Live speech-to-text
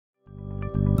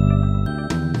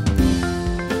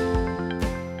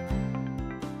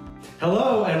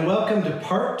Hello and welcome to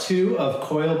part 2 of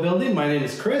coil building. My name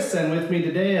is Chris and with me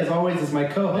today as always is my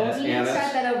co-host You need Anna. to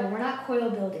start that over. We're not coil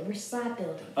building, we're slab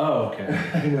building. Oh, okay.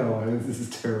 I know, this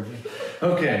is terrible.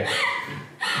 Okay.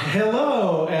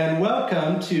 Hello and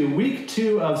welcome to week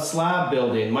 2 of slab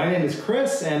building. My name is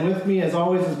Chris and with me as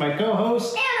always is my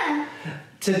co-host Anna.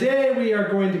 Today we are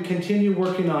going to continue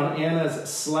working on Anna's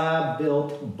slab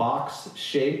built box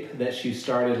shape that she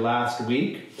started last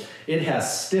week. It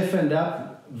has stiffened up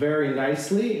very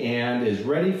nicely and is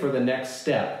ready for the next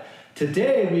step.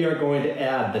 Today we are going to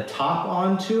add the top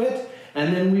onto it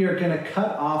and then we are going to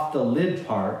cut off the lid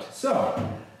part. So,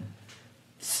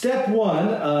 step 1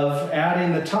 of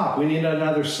adding the top, we need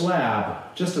another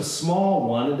slab. Just a small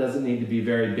one, it doesn't need to be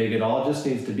very big at all, it just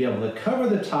needs to be able to cover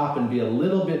the top and be a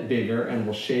little bit bigger and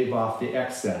we'll shave off the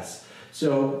excess.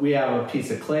 So we have a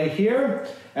piece of clay here.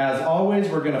 As always,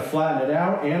 we're going to flatten it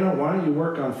out. Anna, why don't you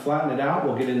work on flattening it out?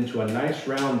 We'll get it into a nice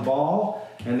round ball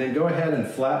and then go ahead and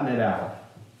flatten it out.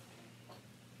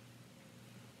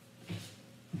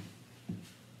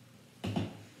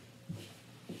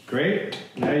 Great.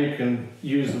 Now you can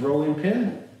use the rolling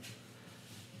pin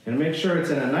and make sure it's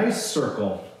in a nice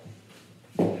circle.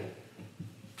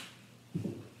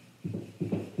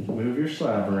 Move your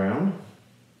slab around.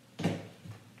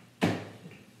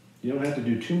 You don't have to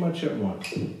do too much at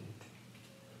once.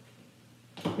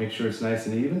 Make sure it's nice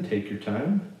and even. Take your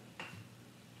time.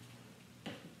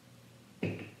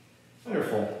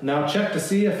 Wonderful. Now check to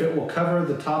see if it will cover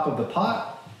the top of the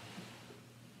pot.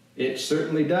 It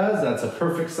certainly does. That's a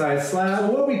perfect size slab.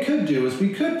 So what we could do is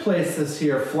we could place this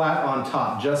here flat on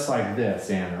top just like this,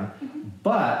 Anna.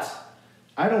 But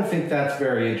I don't think that's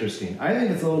very interesting. I think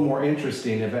it's a little more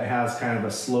interesting if it has kind of a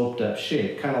sloped up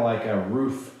shape, kind of like a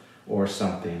roof or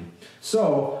something.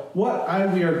 So what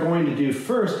we are going to do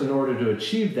first in order to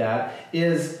achieve that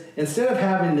is instead of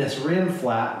having this rim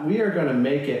flat, we are going to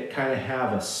make it kind of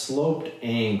have a sloped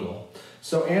angle.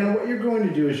 So Anna, what you're going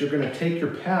to do is you're going to take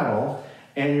your paddle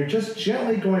and you're just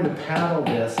gently going to paddle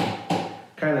this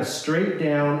kind of straight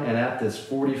down and at this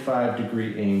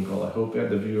 45-degree angle. I hope that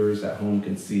the viewers at home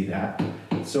can see that.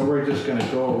 So we're just going to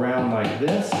go around like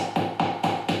this.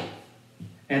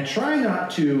 And try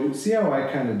not to, see how I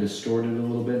kind of distorted a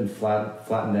little bit and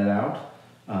flatten that out,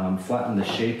 flatten the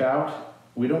shape out.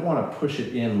 We don't want to push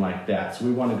it in like that. So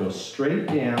we want to go straight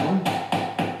down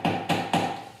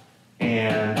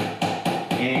and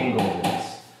angle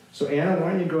this. So Anna,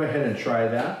 why don't you go ahead and try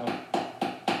that?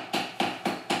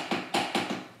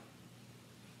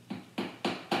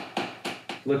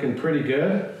 Looking pretty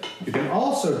good. You can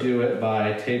also do it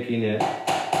by taking it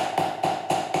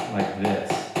like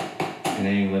this and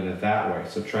angling it that way.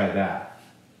 So try that.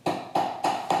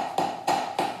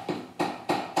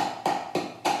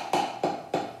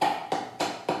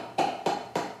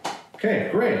 Okay,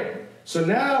 great. So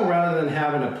now rather than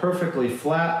having a perfectly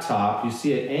flat top, you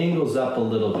see it angles up a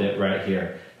little bit right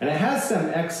here. And it has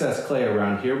some excess clay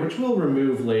around here, which we'll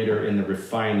remove later in the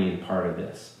refining part of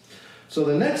this. So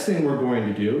the next thing we're going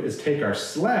to do is take our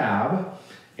slab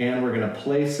and we're going to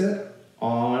place it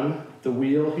on the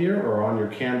wheel here or on your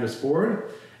canvas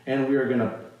board, and we are going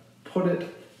to put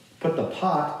the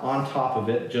pot on top of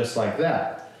it just like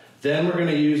that. Then we're going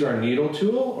to use our needle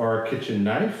tool or our kitchen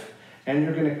knife and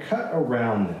you're going to cut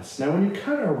around this. Now when you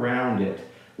cut around it,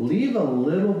 leave a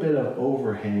little bit of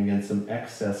overhang and some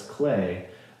excess clay.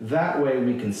 That way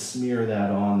we can smear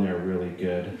that on there really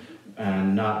good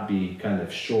and not be kind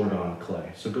of short on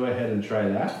clay. So go ahead and try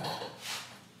that.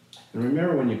 And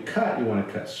remember, when you cut, you want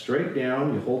to cut straight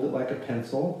down. You hold it like a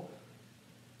pencil.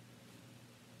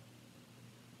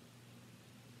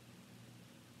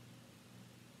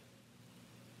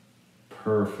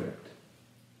 Perfect.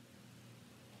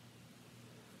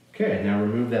 Okay, now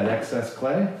remove that excess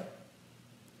clay.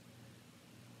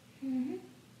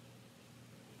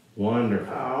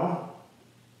 Wonderful.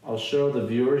 I'll show the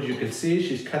viewers. You can see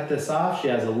she's cut this off. She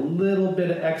has a little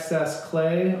bit of excess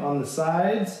clay on the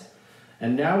sides.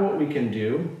 And now what we can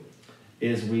do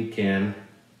is we can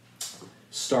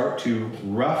start to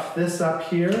rough this up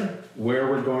here where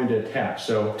we're going to attach.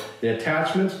 So the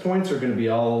attachments points are going to be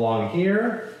all along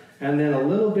here and then a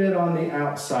little bit on the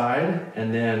outside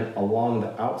and then along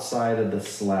the outside of the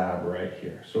slab right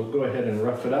here. So go ahead and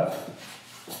rough it up.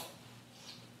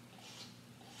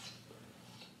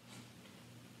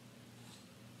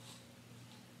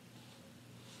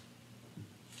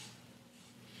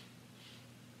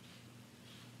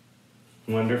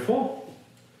 Wonderful.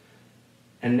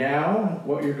 And now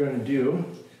what you're going to do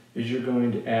is you're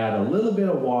going to add a little bit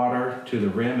of water to the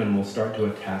rim and we'll start to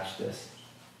attach this.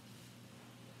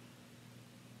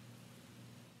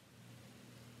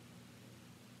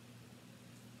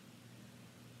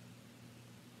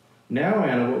 Now,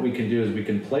 Anna, what we can do is we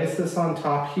can place this on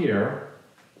top here,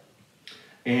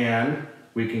 and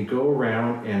we can go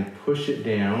around and push it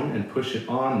down and push it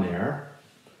on there.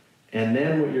 And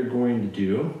then what you're going to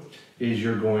do is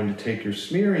you're going to take your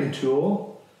smearing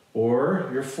tool or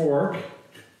your fork,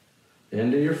 the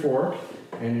end of your fork,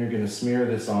 and you're going to smear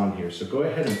this on here. So go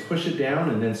ahead and push it down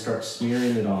and then start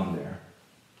smearing it on there.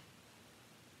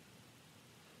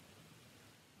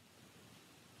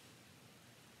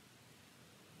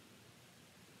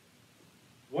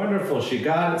 Wonderful, she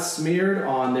got it smeared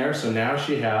on there, so now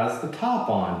she has the top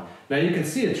on. Now you can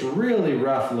see it's really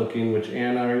rough looking, which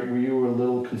Anna, you were a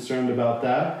little concerned about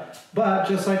that. But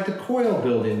just like the coil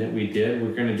building that we did,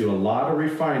 we're going to do a lot of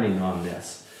refining on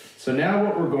this. So now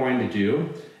what we're going to do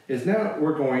is now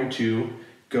we're going to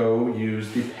go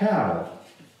use the paddle.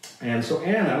 And so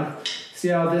Anna, see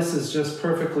how this is just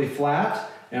perfectly flat?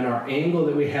 And our angle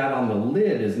that we had on the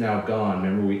lid is now gone.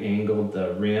 Remember we angled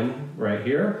the rim right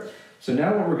here? So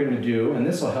now what we're going to do, and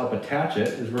this will help attach it,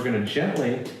 is we're going to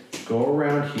gently go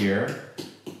around here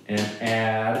and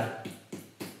add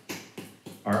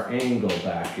our angle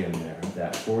back in there,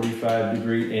 that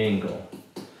 45-degree angle.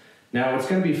 Now it's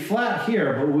going to be flat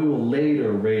here, but we will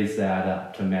later raise that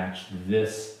up to match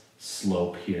this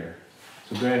slope here.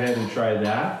 So go ahead and try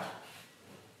that.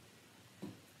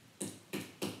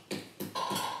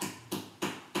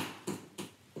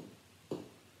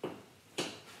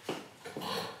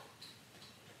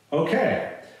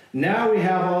 Okay, now we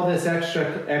have all this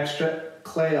extra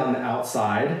clay on the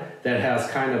outside that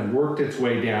has kind of worked its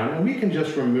way down, and we can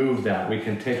just remove that. We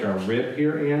can take our rib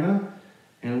here, Anna,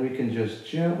 and we can just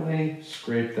gently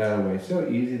scrape that away. See how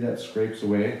easy that scrapes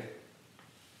away?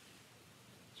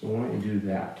 So why don't you do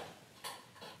that?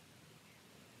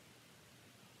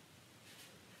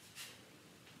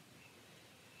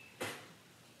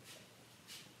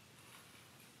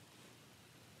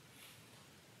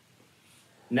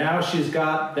 Now she's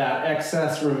got that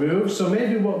excess removed, so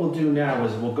maybe what we'll do now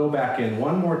is we'll go back in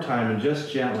one more time and just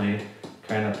gently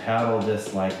kind of paddle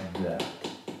this like that.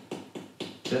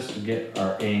 Just to get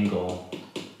our angle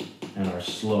and our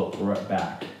slope right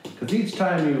back. Because each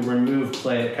time you remove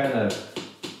clay, it kind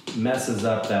of messes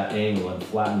up that angle and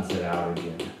flattens it out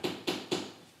again.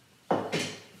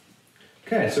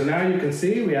 Okay, so now you can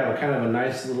see we have a kind of a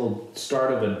nice little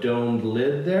start of a domed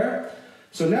lid there.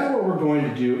 So now what we're going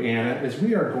to do, Anna, is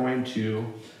we are going to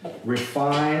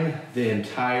refine the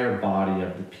entire body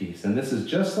of the piece. And this is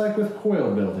just like with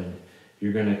coil building.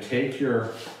 You're going to take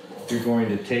your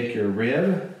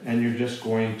rib and you're just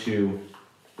going to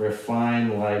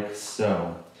refine like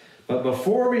so. But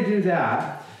before we do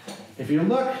that, if you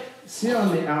look, see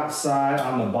on the outside,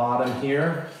 on the bottom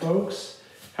here, folks,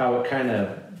 how it kind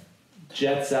of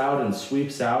jets out and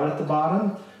sweeps out at the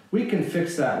bottom? We can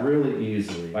fix that really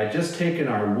easily by just taking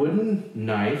our wooden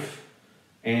knife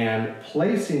and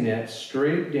placing it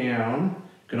straight down.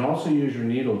 You can also use your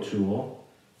needle tool.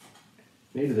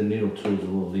 Maybe the needle tool is a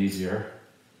little easier.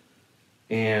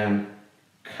 And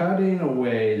cutting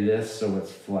away this so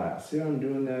it's flat. See how I'm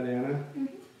doing that, Anna? Mm-hmm.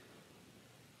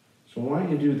 So why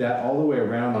don't you do that all the way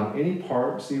around on any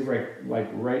part. See, like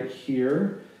right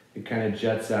here, it kind of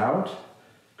jets out.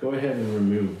 Go ahead and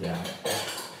remove that.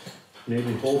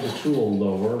 Maybe hold the tool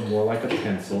lower, more like a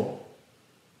pencil.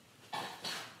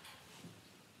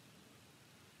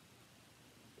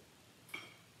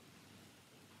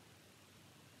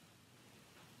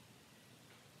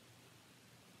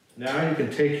 Now you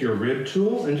can take your rib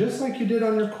tool, and just like you did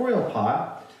on your coil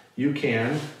pot, you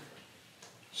can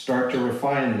start to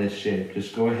refine this shape.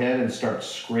 Just go ahead and start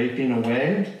scraping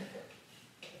away,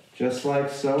 just like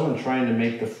so, and trying to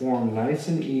make the form nice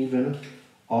and even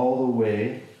all the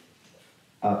way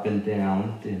up and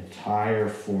down the entire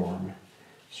form.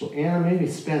 So Anna, maybe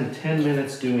spend 10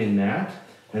 minutes doing that,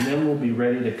 and then we'll be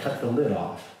ready to cut the lid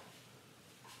off.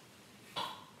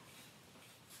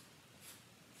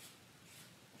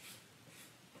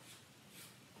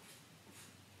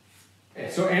 Okay,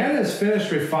 so Anna's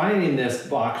finished refining this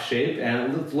box shape,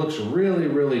 and it looks really,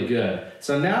 really good.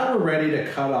 So now we're ready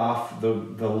to cut off the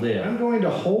lid. I'm going to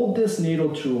hold this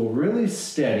needle tool really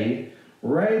steady,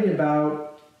 right about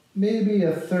maybe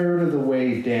 1/3 of the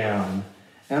way down.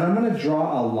 And I'm going to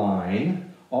draw a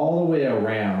line all the way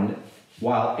around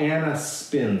while Anna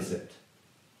spins it.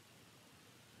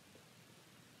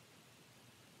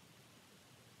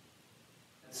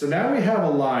 So now we have a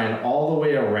line all the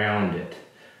way around it.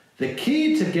 The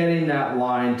key to getting that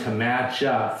line to match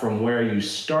up from where you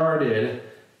started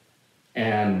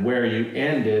and where you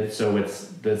ended, so it's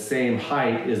the same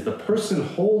height, is the person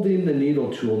holding the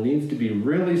needle tool needs to be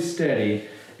really steady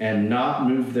and not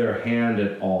move their hand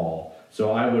at all.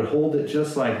 So I would hold it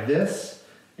just like this,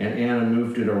 and Anna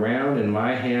moved it around, and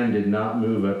my hand did not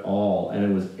move at all. And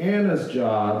it was Anna's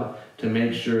job to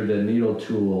make sure the needle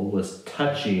tool was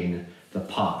touching the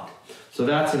pot. So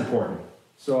that's important.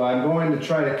 So I'm going to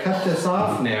try to cut this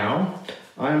off now.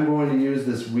 I'm going to use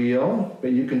this wheel,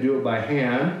 but you can do it by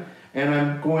hand. And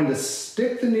I'm going to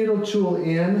stick the needle tool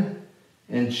in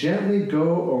and gently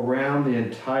go around the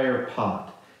entire pot.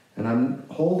 And I'm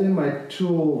holding my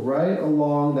tool right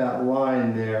along that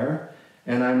line there.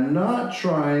 And I'm not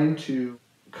trying to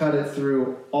cut it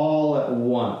through all at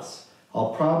once.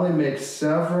 I'll probably make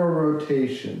several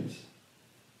rotations.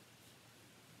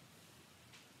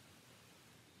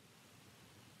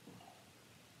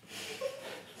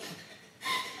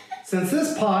 Since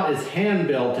this pot is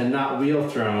hand-built and not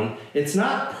wheel-thrown, it's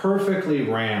not perfectly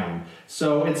round.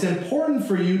 So it's important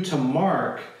for you to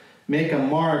make a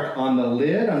mark on the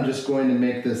lid. I'm just going to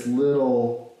make this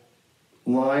little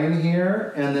line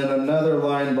here and then another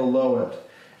line below it.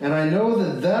 And I know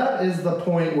that that is the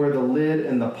point where the lid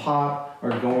and the pot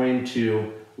are going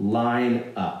to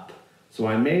line up. So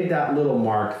I made that little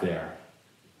mark there.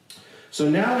 So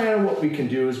now, Anna, what we can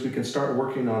do is we can start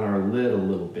working on our lid a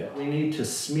little bit. We need to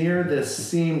smear this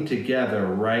seam together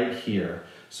right here.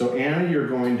 So Anna, you're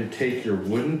going to take your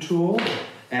wooden tool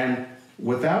and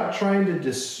without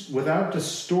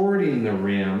distorting the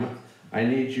rim, I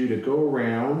need you to go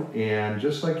around and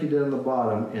just like you did on the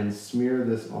bottom and smear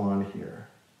this on here.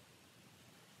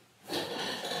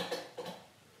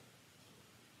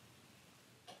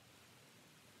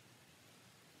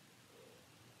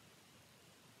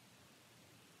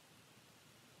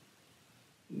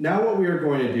 Now what we are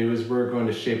going to do is we're going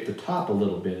to shape the top a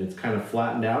little bit. It's kind of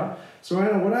flattened out. So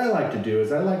Anna, what I like to do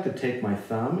is I like to take my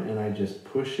thumb and I just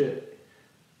push it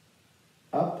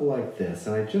up like this.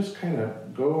 And I just kind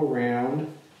of go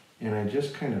around and I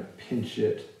just kind of pinch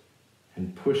it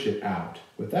and push it out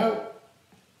without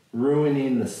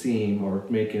ruining the seam or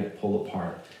making it pull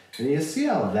apart. And you see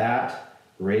how that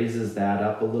raises that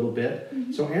up a little bit?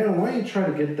 Mm-hmm. So Anna, why don't you try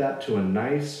to get that to a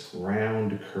nice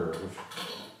round curve?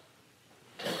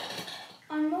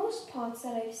 On most pots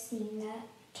that I've seen that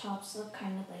tops look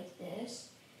kind of like this,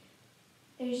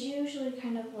 there's usually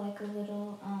kind of like a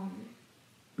little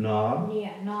knob?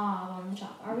 Yeah, knob on the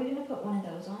top. Are we going to put one of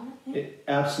those on it?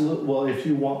 Absolutely. Well, if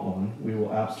you want one, we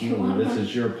will absolutely. This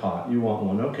is your pot. You want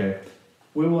one. Okay.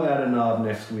 We will add a knob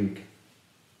next week.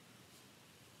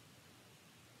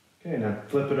 Okay, now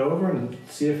flip it over and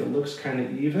see if it looks kind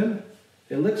of even.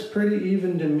 It looks pretty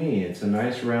even to me. It's a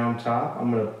nice round top.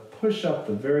 I'm going to push up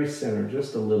the very center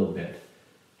just a little bit.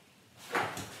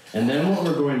 And then what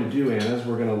we're going to do, Anna, is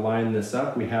we're going to line this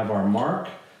up. We have our mark.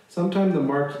 Sometimes the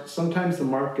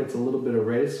mark gets a little bit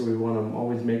erased, so we want to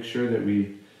always make sure that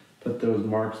we put those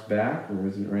marks back. Or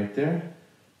is it right there?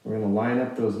 We're going to line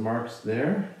up those marks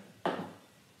there.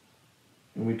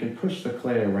 And we can push the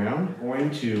clay around. I'm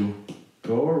going to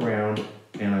go around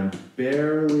and I'm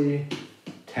barely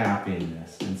tapping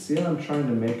this. And see how I'm trying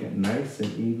to make it nice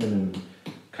and even and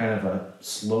kind of a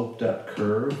sloped up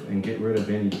curve and get rid of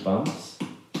any bumps.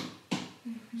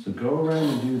 So go around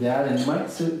and do that, and you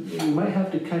might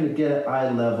have to kind of get at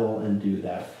eye level and do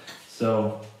that.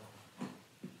 So,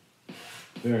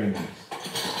 very nice.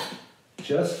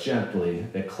 Just gently,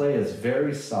 the clay is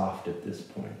very soft at this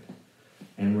point.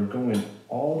 And we're going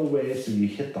all the way so you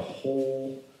hit the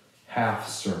whole half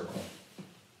circle.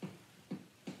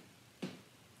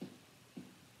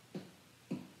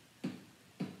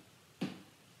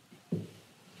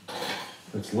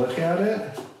 Let's look at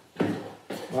it.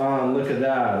 Oh, look at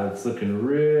that. It's looking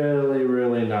really,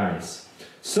 really nice.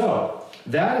 So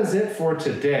that is it for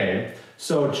today.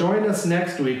 So join us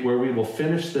next week where we will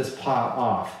finish this pot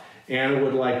off. Anna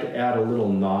would like to add a little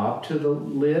knob to the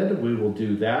lid. We will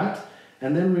do that.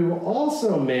 And then we will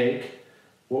also make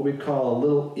what we call a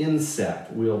little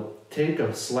inset. We'll take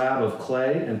a slab of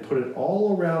clay and put it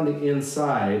all around the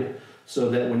inside so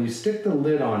that when you stick the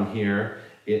lid on here,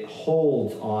 it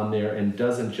holds on there and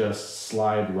doesn't just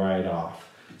slide right off.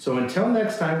 So until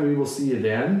next time, we will see you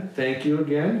then. Thank you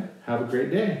again. Have a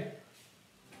great day.